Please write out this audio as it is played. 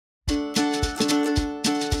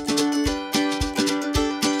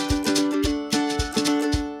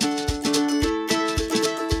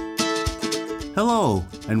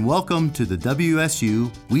welcome to the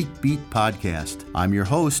WSU Wheat Beat Podcast. I'm your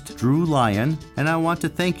host, Drew Lyon, and I want to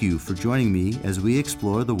thank you for joining me as we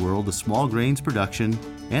explore the world of small grains production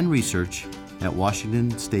and research at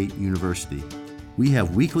Washington State University. We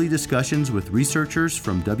have weekly discussions with researchers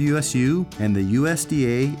from WSU and the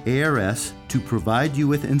USDA ARS to provide you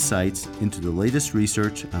with insights into the latest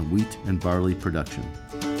research on wheat and barley production.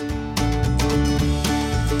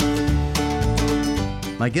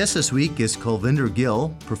 My guest this week is Kulvinder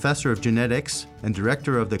Gill, Professor of Genetics and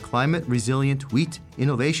Director of the Climate Resilient Wheat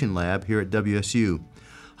Innovation Lab here at WSU.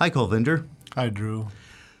 Hi, Kulvinder. Hi, Drew.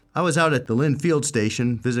 I was out at the Lynn Field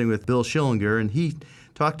Station visiting with Bill Schillinger, and he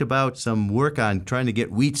talked about some work on trying to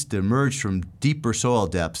get wheats to emerge from deeper soil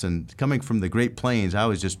depths. And coming from the Great Plains, I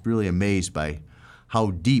was just really amazed by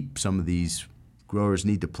how deep some of these growers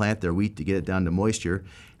need to plant their wheat to get it down to moisture.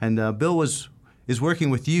 And Bill is working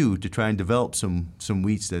with you to try and develop some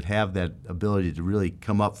wheats that have that ability to really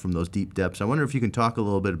come up from those deep depths. I wonder if you can talk a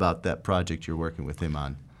little bit about that project you're working with him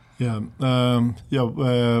on. Bill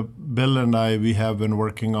and I, we have been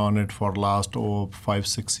working on it for last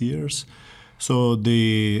 5-6 years. So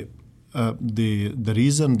the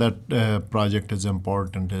reason that project is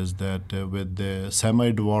important is that with the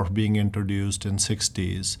semi-dwarf being introduced in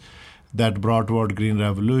 60s, that brought about green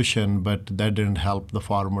revolution, but that didn't help the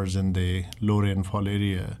farmers in the low rainfall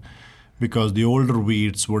area because the older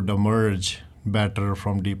wheats would emerge better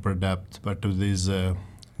from deeper depth, but with these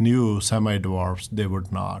new semi-dwarfs, they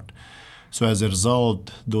would not. So as a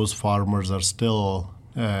result, those farmers are still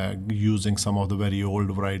using some of the very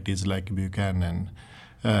old varieties like Buchanan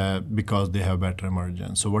because they have better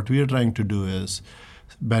emergence. So what we are trying to do is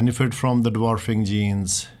benefit from the dwarfing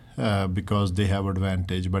genes because they have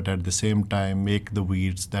advantage, but at the same time make the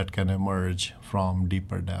wheats that can emerge from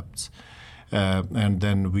deeper depths. And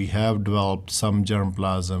then we have developed some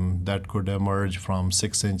germplasm that could emerge from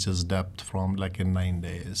 6 inches depth from in 9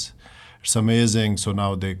 days. It's amazing. So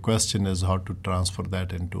now the question is how to transfer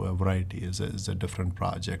that into a variety is a different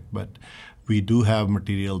project. But we do have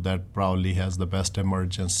material that probably has the best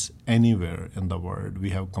emergence anywhere in the world.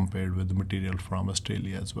 We have compared with the material from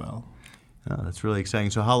Australia as well. Oh, that's really exciting.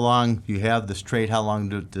 So how long you have this trait? How long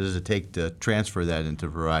does it take to transfer that into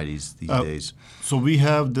varieties these days? So we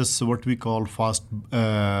have this what we call fast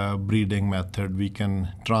breeding method. We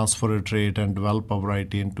can transfer a trait and develop a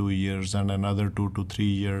variety in 2 years and another 2 to 3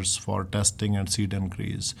 years for testing and seed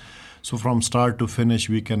increase. So from start to finish,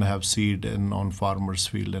 we can have seed on farmer's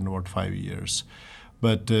field in about 5 years.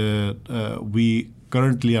 But we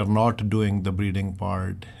currently are not doing the breeding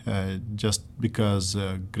part just because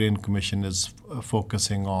Grain Commission is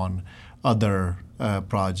focusing on other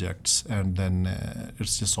projects, and then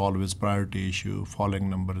it's just always priority issue, falling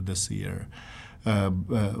number this year.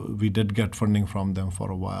 We did get funding from them for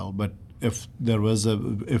a while, but if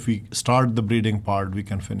we start the breeding part, we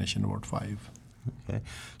can finish in about 5. Okay,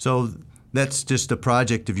 so that's just a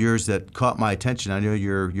project of yours that caught my attention. I know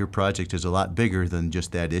your project is a lot bigger than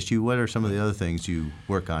just that issue. What are some of the other things you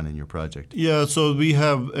work on in your project? Yeah, so we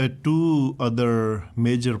have 2 other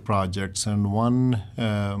major projects, and one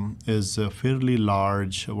is a fairly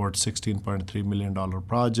large, about $16.3 million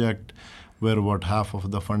project, where about half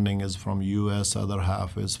of the funding is from U.S., other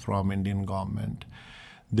half is from Indian government.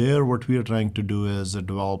 There, what we are trying to do is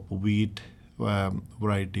develop wheat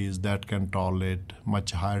varieties that can tolerate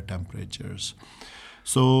much higher temperatures.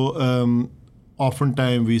 So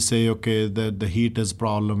oftentimes we say, okay, that the heat is a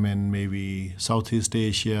problem in maybe Southeast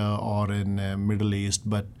Asia or in Middle East,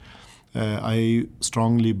 but I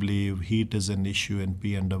strongly believe heat is an issue in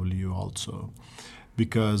PNW also,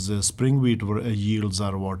 because spring wheat yields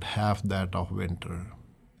are about half that of winter,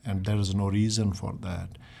 and there is no reason for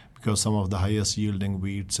that, because some of the highest yielding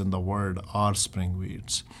wheats in the world are spring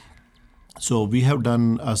wheats. So we have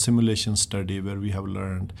done a simulation study where we have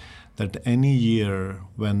learned that any year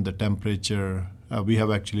when the temperature, we have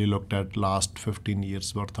actually looked at last 15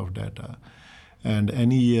 years worth of data, and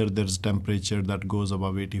any year there's temperature that goes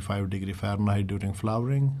above 85 degree Fahrenheit during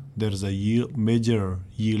flowering, there's a major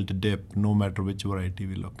yield dip no matter which variety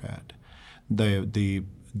we look at. The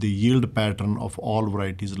yield pattern of all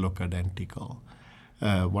varieties look identical.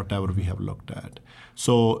 Whatever we have looked at.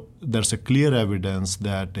 So there's a clear evidence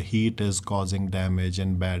that the heat is causing damage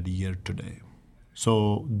in bad year today.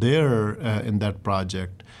 So there in that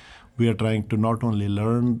project, we are trying to not only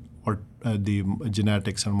learn the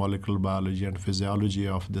genetics and molecular biology and physiology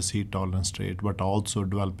of this heat tolerance trait, but also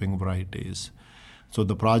developing varieties. So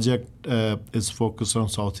the project is focused on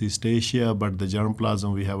Southeast Asia, but the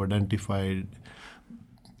germplasm we have identified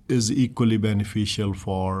is equally beneficial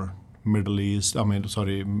for Midwest,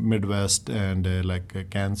 and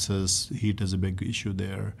Kansas, heat is a big issue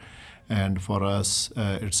there. And for us,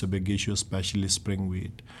 it's a big issue, especially spring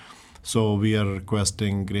wheat. So we are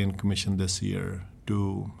requesting Grain Commission this year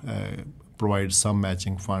to provide some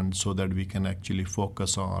matching funds so that we can actually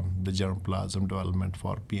focus on the germplasm development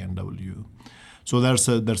for PNW. So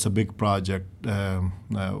that's a big project.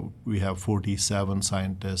 We have 47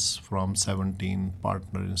 scientists from 17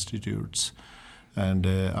 partner institutes, and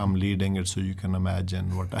I'm leading it, so you can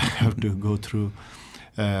imagine what I have to go through.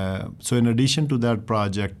 So in addition to that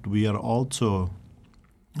project, we are also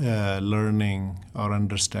learning or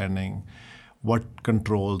understanding what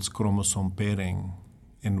controls chromosome pairing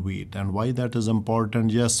in wheat and why that is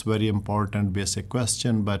important. Yes, very important basic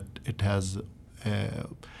question, but it has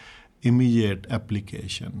immediate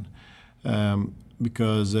application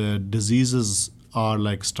because diseases are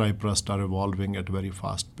like stripe rust are evolving at very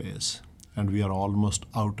fast pace, and we are almost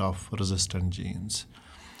out of resistant genes.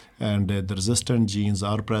 And the resistant genes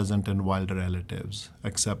are present in wild relatives,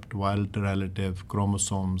 except wild relative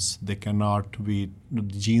chromosomes, they cannot be,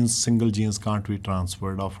 single genes can't be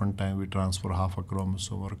transferred. Oftentimes we transfer half a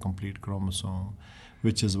chromosome or a complete chromosome,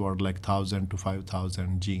 which is what, like 1,000 to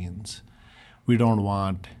 5,000 genes. We don't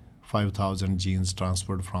want 5,000 genes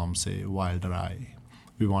transferred from, say, wild rye.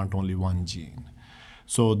 We want only one gene.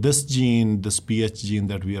 So this gene, this PH gene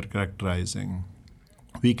that we are characterizing,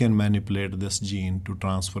 we can manipulate this gene to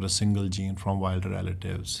transfer a single gene from wild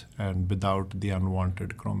relatives and without the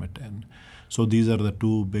unwanted chromatin. So these are the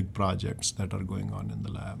two big projects that are going on in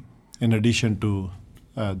the lab. In addition to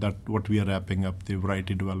that, what we are wrapping up, the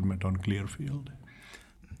variety development on Clearfield.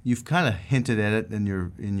 You've kind of hinted at it in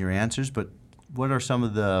your answers, but what are some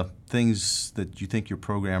of the things that you think your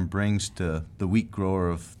program brings to the wheat grower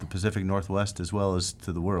of the Pacific Northwest as well as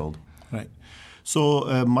to the world? Right.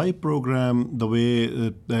 So my program, the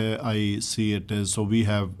way I see it is, so we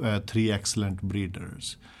have 3 excellent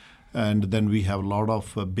breeders, and then we have a lot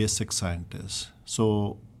of basic scientists.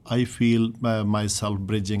 So I feel myself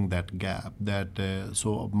bridging that gap.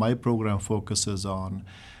 So my program focuses on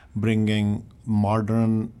bringing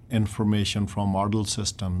modern information from model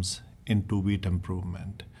systems into wheat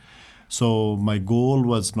improvement. So my goal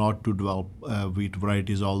was not to develop wheat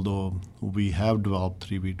varieties, although we have developed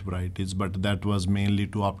 3 wheat varieties, but that was mainly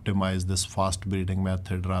to optimize this fast breeding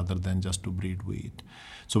method rather than just to breed wheat.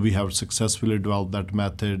 So we have successfully developed that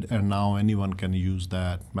method, and now anyone can use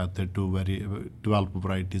that method to develop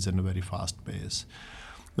varieties in a very fast pace.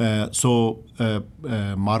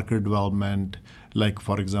 Marker development, like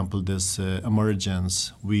for example this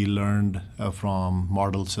emergence, we learned from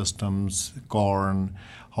model systems, corn,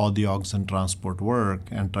 how the oxygen transport work,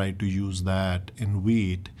 and try to use that in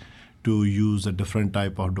wheat to use a different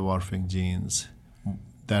type of dwarfing genes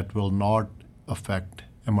that will not affect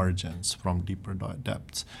emergence from deeper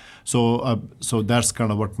depths. So that's kind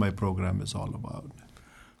of what my program is all about.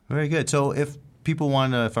 Very good. So if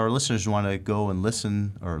our listeners want to go and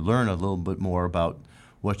listen or learn a little bit more about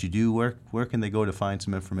what you do, where can they go to find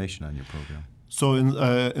some information on your program? So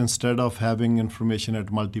instead of having information at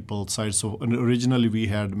multiple sites, so originally we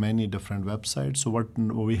had many different websites. So what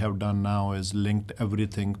we have done now is linked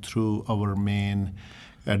everything through our main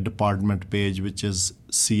department page, which is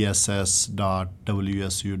css.wsu.edu.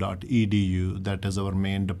 That is our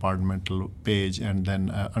main departmental page, and then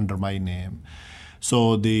under my name.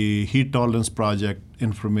 So the heat tolerance project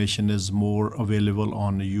information is more available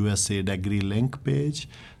on the USAID AgriLink page.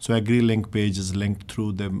 So AgriLink page is linked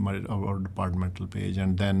through our departmental page,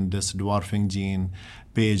 and then this dwarfing gene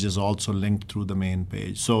page is also linked through the main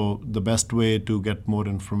page. So the best way to get more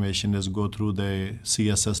information is go through the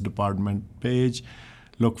CSS department page,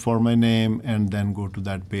 look for my name, and then go to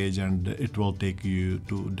that page, and it will take you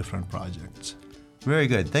to different projects. Very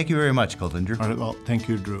good. Thank you very much, Kulvinder. All right, well, thank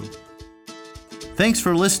you, Drew. Thanks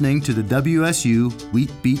for listening to the WSU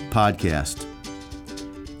Wheat Beat podcast.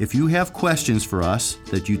 If you have questions for us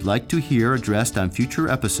that you'd like to hear addressed on future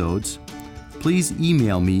episodes, please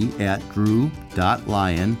email me at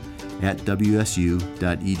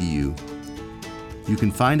drew.lyon@wsu.edu. You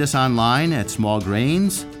can find us online at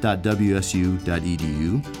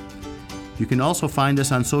smallgrains.wsu.edu. You can also find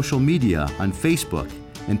us on social media on Facebook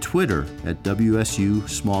and Twitter at WSU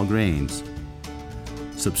Small Grains.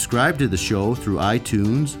 Subscribe to the show through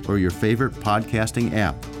iTunes or your favorite podcasting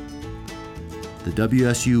app. The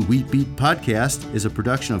WSU Wheat Beat podcast is a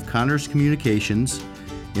production of Connors Communications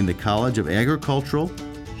in the College of Agricultural,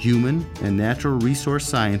 Human, and Natural Resource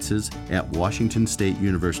Sciences at Washington State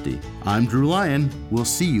University. I'm Drew Lyon. We'll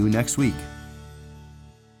see you next week.